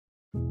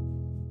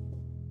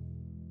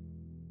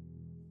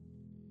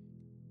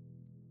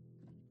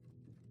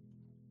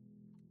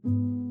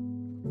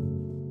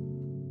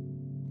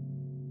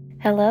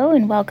Hello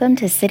and welcome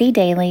to City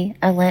Daily,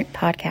 a Lent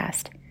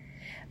podcast.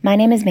 My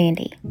name is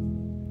Mandy.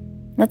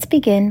 Let's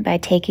begin by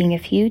taking a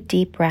few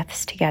deep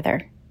breaths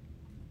together.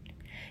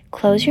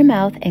 Close your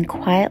mouth and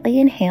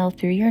quietly inhale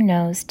through your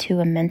nose to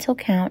a mental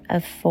count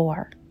of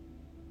 4.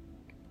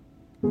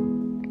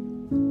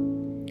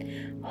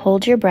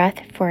 Hold your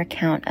breath for a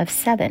count of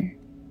 7.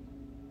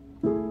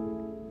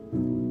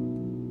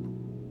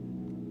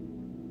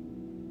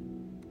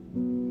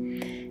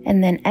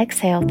 And then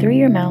exhale through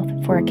your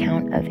mouth for a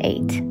count of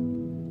 8.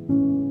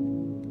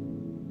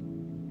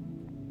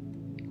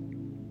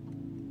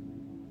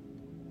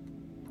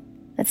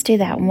 Let's do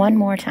that one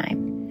more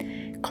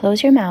time.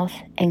 Close your mouth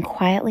and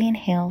quietly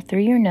inhale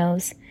through your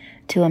nose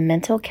to a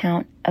mental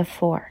count of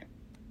 4.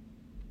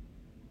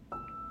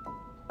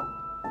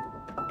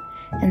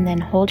 And then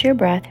hold your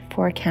breath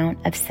for a count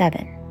of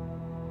 7.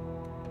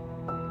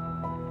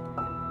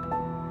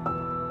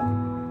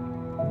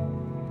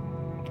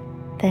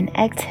 Then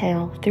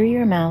exhale through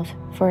your mouth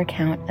for a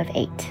count of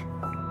 8.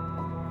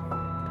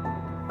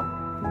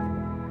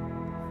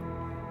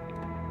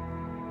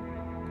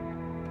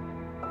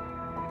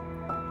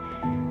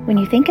 When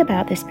you think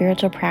about the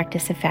spiritual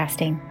practice of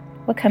fasting,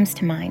 what comes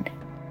to mind?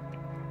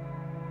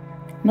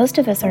 Most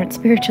of us aren't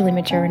spiritually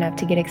mature enough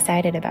to get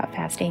excited about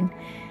fasting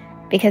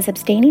because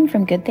abstaining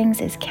from good things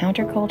is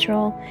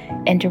countercultural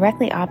and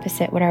directly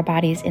opposite what our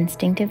bodies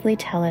instinctively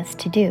tell us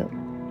to do.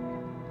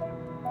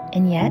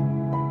 And yet,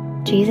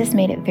 Jesus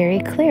made it very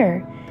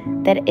clear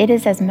that it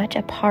is as much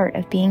a part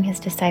of being his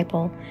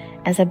disciple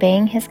as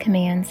obeying his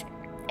commands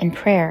and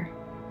prayer.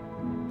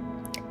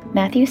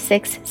 Matthew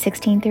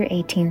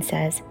 6:16-18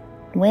 says,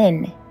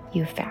 "When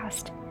you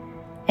fast."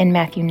 And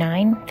Matthew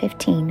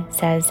 9:15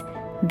 says,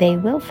 "They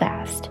will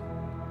fast."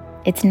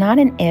 It's not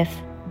an if,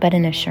 but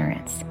an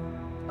assurance.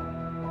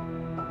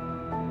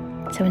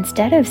 So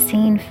instead of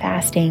seeing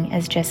fasting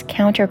as just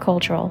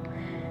countercultural,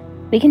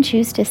 we can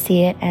choose to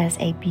see it as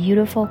a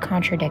beautiful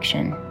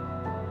contradiction.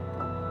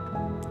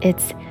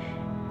 It's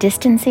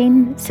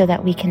distancing so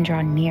that we can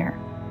draw near.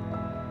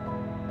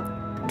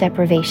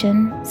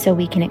 Deprivation so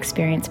we can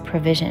experience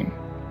provision.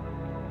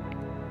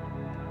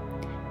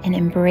 And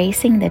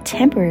embracing the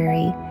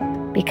temporary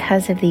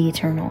because of the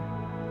eternal.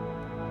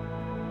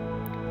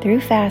 Through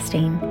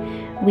fasting,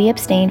 we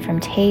abstain from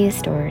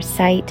taste or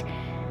sight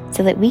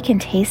so that we can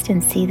taste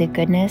and see the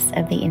goodness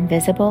of the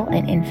invisible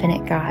and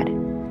infinite God.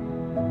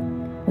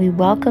 We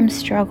welcome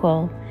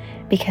struggle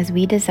because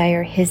we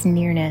desire his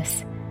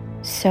nearness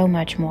so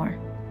much more.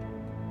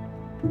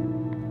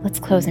 Let's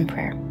close in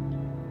prayer.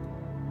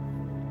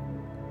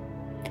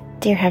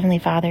 Dear Heavenly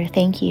Father,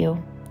 thank you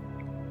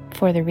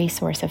for the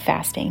resource of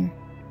fasting.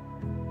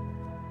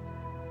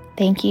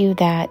 Thank you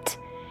that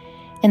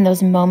in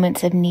those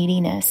moments of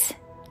neediness,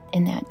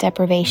 in that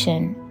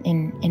deprivation,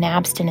 in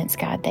abstinence,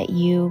 God, that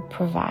you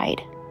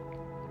provide,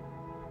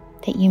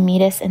 that you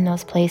meet us in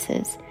those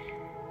places,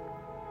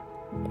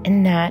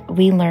 and that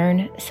we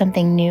learn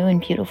something new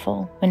and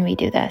beautiful when we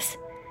do this,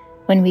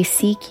 when we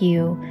seek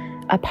you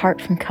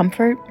apart from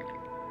comfort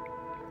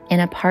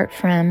and apart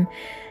from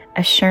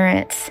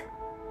assurance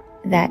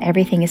that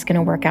everything is going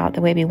to work out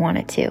the way we want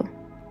it to.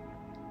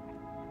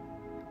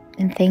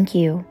 And thank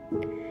you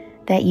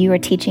that you are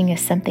teaching us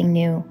something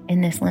new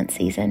in this Lent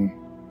season.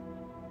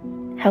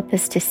 Help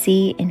us to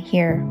see and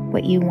hear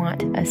what you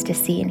want us to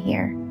see and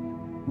hear.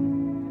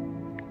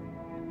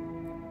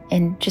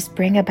 And just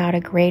bring about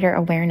a greater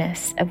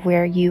awareness of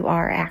where you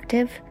are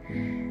active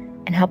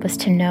and help us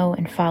to know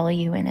and follow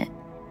you in it.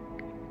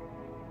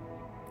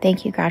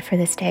 Thank you, God, for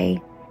this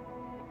day.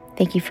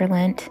 Thank you for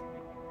Lent.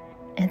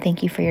 And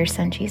thank you for your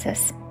Son,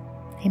 Jesus.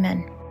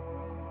 Amen.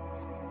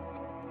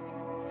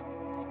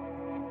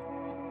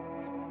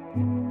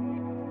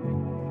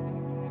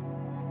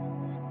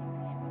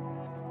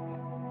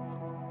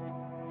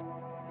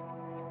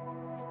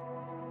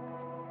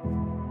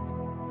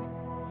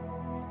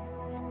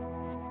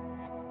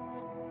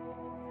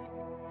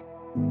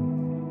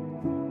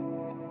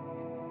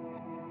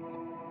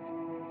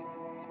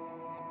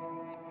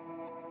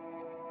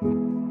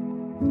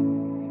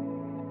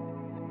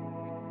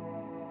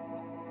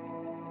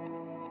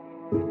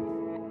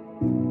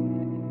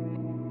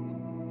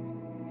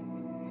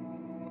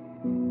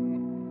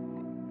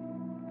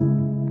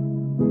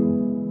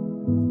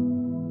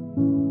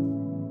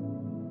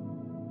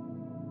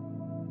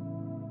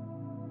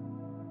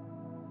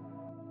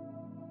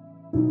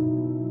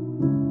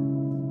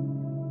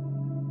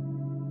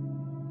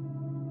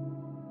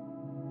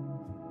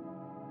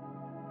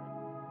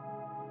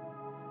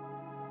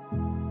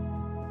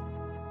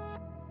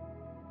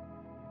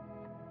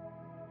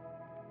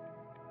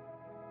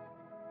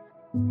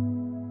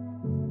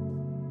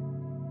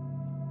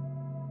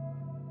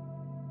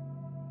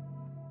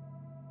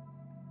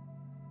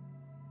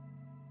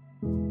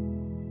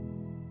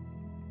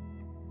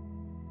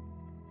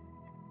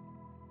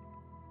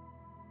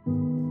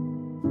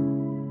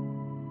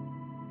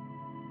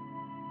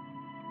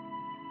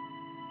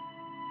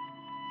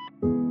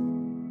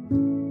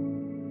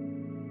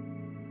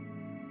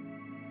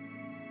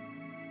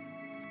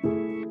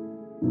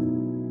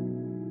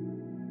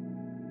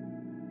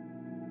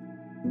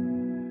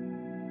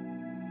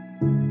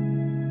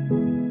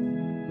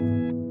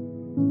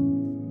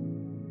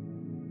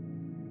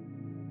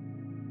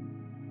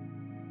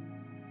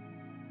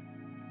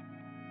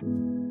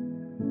 you.